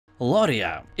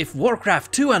Loria. If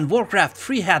Warcraft 2 and Warcraft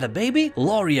 3 had a baby,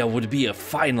 Loria would be a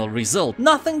final result.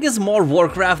 Nothing is more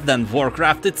Warcraft than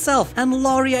Warcraft itself, and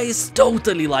Loria is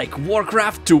totally like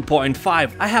Warcraft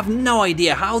 2.5. I have no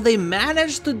idea how they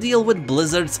managed to deal with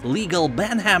Blizzard's legal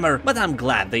banhammer, but I'm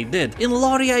glad they did. In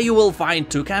Loria you will find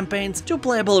 2 campaigns, 2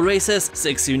 playable races,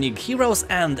 6 unique heroes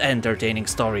and entertaining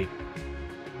story.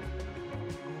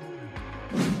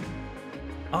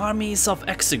 Armies of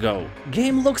Exigo.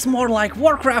 Game looks more like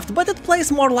Warcraft, but it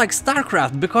plays more like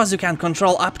Starcraft because you can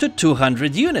control up to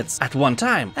 200 units at one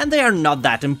time, and they are not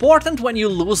that important when you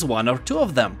lose 1 or 2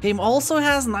 of them. Game also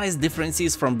has nice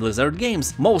differences from Blizzard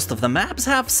games. Most of the maps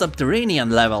have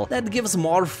subterranean level that gives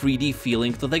more 3D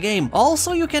feeling to the game.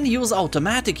 Also, you can use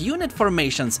automatic unit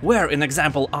formations, where in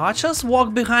example archers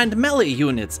walk behind melee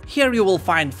units. Here you will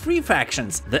find 3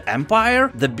 factions: the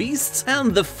Empire, the Beasts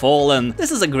and the Fallen.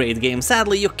 This is a great game.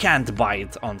 Sadly, you can't buy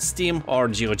it on Steam or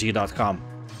GOG.com.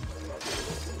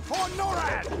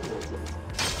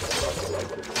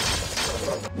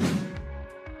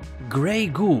 Grey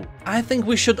Goo. I think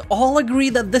we should all agree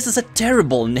that this is a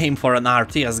terrible name for an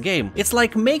RTS game. It's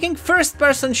like making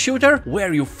first-person shooter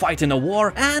where you fight in a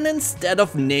war, and instead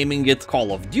of naming it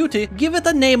Call of Duty, give it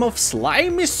a name of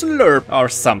Slimy Slurp or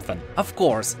something. Of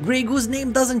course, Grey Goo's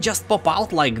name doesn't just pop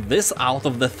out like this out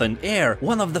of the thin air.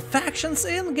 One of the factions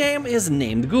in-game is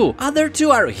named Goo. Other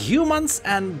 2 are humans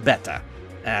and Beta.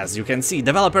 As you can see,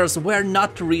 developers were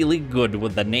not really good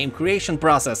with the name creation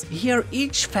process. Here,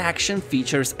 each faction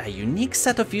features a unique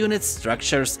set of units,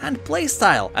 structures, and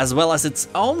playstyle, as well as its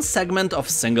own segment of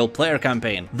single-player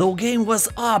campaign. Though game was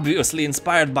obviously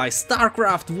inspired by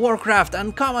Starcraft, Warcraft,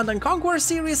 and Command & Conquer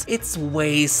series, it's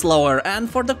way slower, and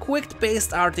for the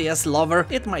quick-paced RTS lover,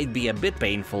 it might be a bit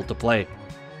painful to play.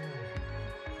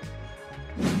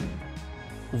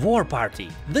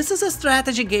 Warparty. This is a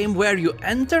strategy game where you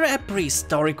enter a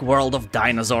prehistoric world of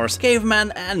dinosaurs,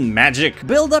 cavemen, and magic.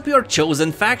 Build up your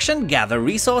chosen faction, gather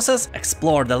resources,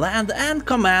 explore the land, and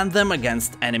command them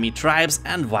against enemy tribes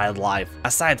and wildlife.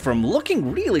 Aside from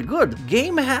looking really good,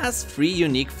 game has 3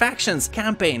 unique factions: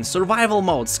 campaign, survival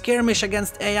mode, skirmish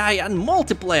against AI, and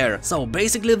multiplayer. So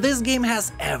basically this game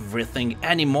has everything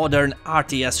any modern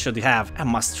RTS should have, a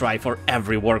must-try for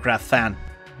every Warcraft fan.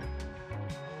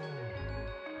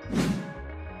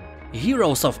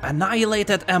 Heroes of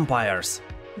Annihilated Empires.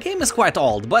 Game is quite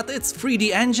old, but its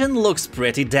 3D engine looks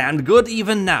pretty damn good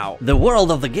even now. The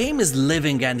world of the game is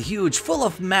living and huge, full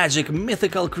of magic,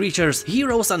 mythical creatures,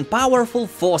 heroes and powerful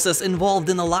forces involved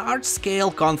in a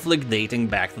large-scale conflict dating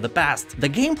back to the past. The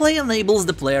gameplay enables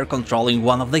the player controlling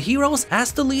one of the heroes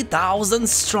has to lead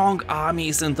thousands-strong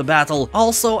armies into battle,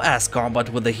 also as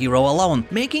combat with the hero alone,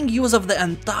 making use of the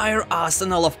entire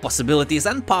arsenal of possibilities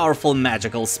and powerful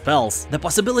magical spells. The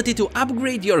possibility to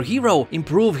upgrade your hero,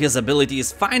 improve his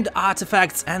abilities, find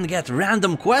artifacts and get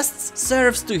random quests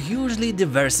serves to hugely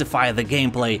diversify the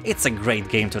gameplay. It's a great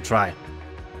game to try.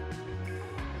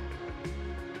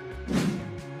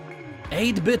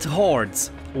 8-bit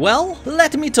Hordes. Well,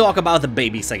 let me talk about the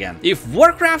babies again. If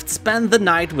Warcraft spent the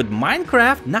night with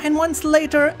Minecraft, 9 months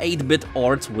later 8-bit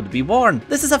Hordes would be born.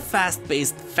 This is a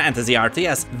fast-paced fantasy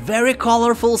RTS, very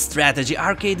colorful strategy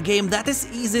arcade game that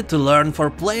is easy to learn for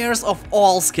players of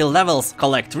all skill levels.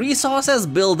 Collect resources,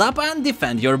 build up and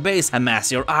defend your base,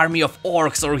 amass your army of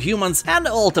orcs or humans, and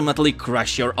ultimately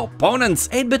crush your opponents.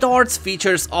 8-bit Hordes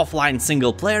features offline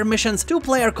single-player missions,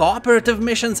 2-player cooperative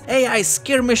missions, AI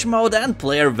skirmish mode, and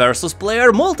player versus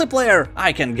player multiplayer.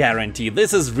 I can guarantee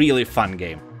this is really fun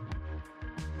game.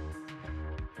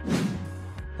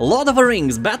 Lord of the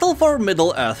Rings: Battle for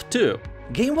Middle-earth 2.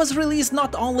 Game was released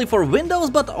not only for Windows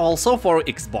but also for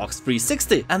Xbox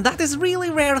 360, and that is really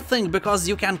rare thing because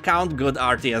you can count good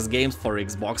RTS games for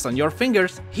Xbox on your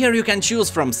fingers. Here you can choose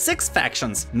from 6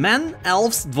 factions: men,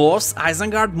 elves, dwarves,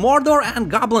 Isengard, Mordor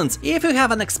and goblins. If you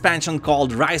have an expansion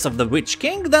called Rise of the Witch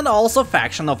King, then also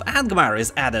faction of Angmar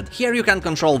is added. Here you can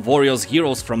control various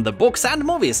heroes from the books and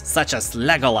movies, such as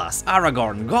Legolas,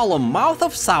 Aragorn, Gollum, Mouth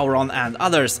of Sauron and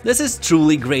others. This is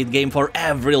truly great game for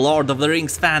every Lord of the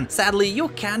Rings fan. Sadly, you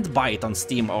can't buy it on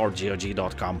Steam or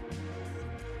GOG.com.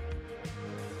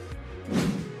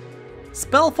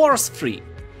 Spellforce 3.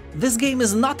 This game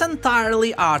is not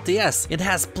entirely RTS, it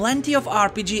has plenty of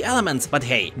RPG elements, but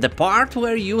hey, the part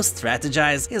where you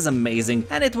strategize is amazing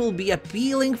and it will be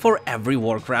appealing for every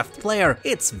Warcraft player.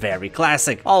 It's very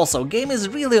classic. Also, game is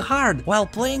really hard. While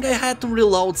playing I had to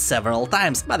reload several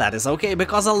times, but that is okay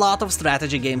because a lot of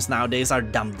strategy games nowadays are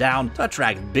dumbed down to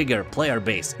attract bigger player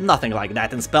base. Nothing like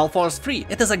that in Spellforce 3.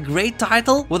 It is a great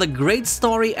title with a great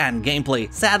story and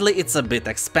gameplay. Sadly, it's a bit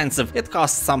expensive. It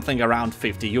costs something around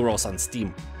 50 euros on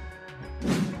Steam.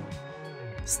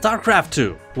 Starcraft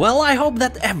 2. Well, I hope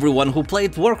that everyone who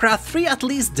played Warcraft 3 at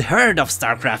least heard of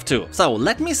Starcraft 2. So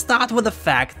let me start with the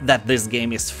fact that this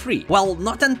game is free. Well,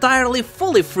 not entirely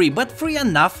fully free, but free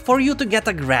enough for you to get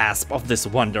a grasp of this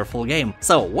wonderful game.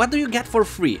 So what do you get for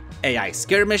free? AI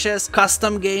skirmishes,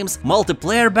 custom games,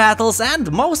 multiplayer battles,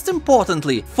 and most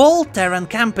importantly, full Terran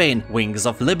campaign, Wings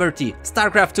of Liberty.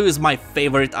 Starcraft 2 is my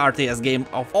favorite RTS game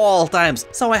of all times,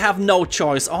 so I have no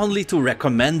choice only to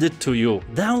recommend it to you.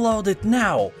 Download it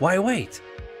now, why wait?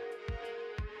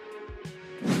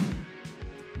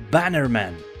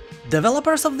 Bannermen.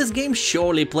 Developers of this game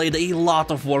surely played a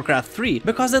lot of Warcraft 3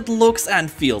 because it looks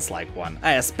and feels like one.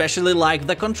 I especially like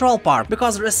the control part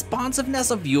because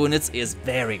responsiveness of units is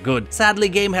very good. Sadly,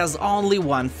 game has only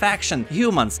one faction,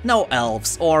 humans, no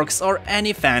elves, orcs or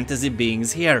any fantasy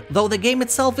beings here, though the game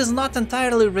itself is not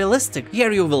entirely realistic.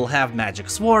 Here you will have magic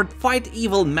sword, fight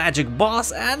evil magic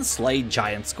boss and slay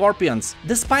giant scorpions.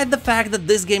 Despite the fact that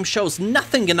this game shows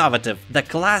nothing innovative, the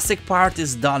classic part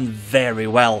is done very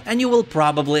well and you will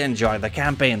probably enjoy the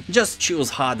campaign. Just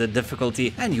choose harder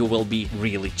difficulty and you will be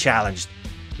really challenged.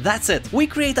 That's it, we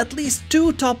create at least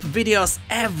 2 top videos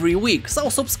every week, so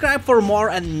subscribe for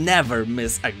more and never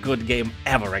miss a good game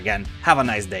ever again. Have a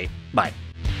nice day, bye.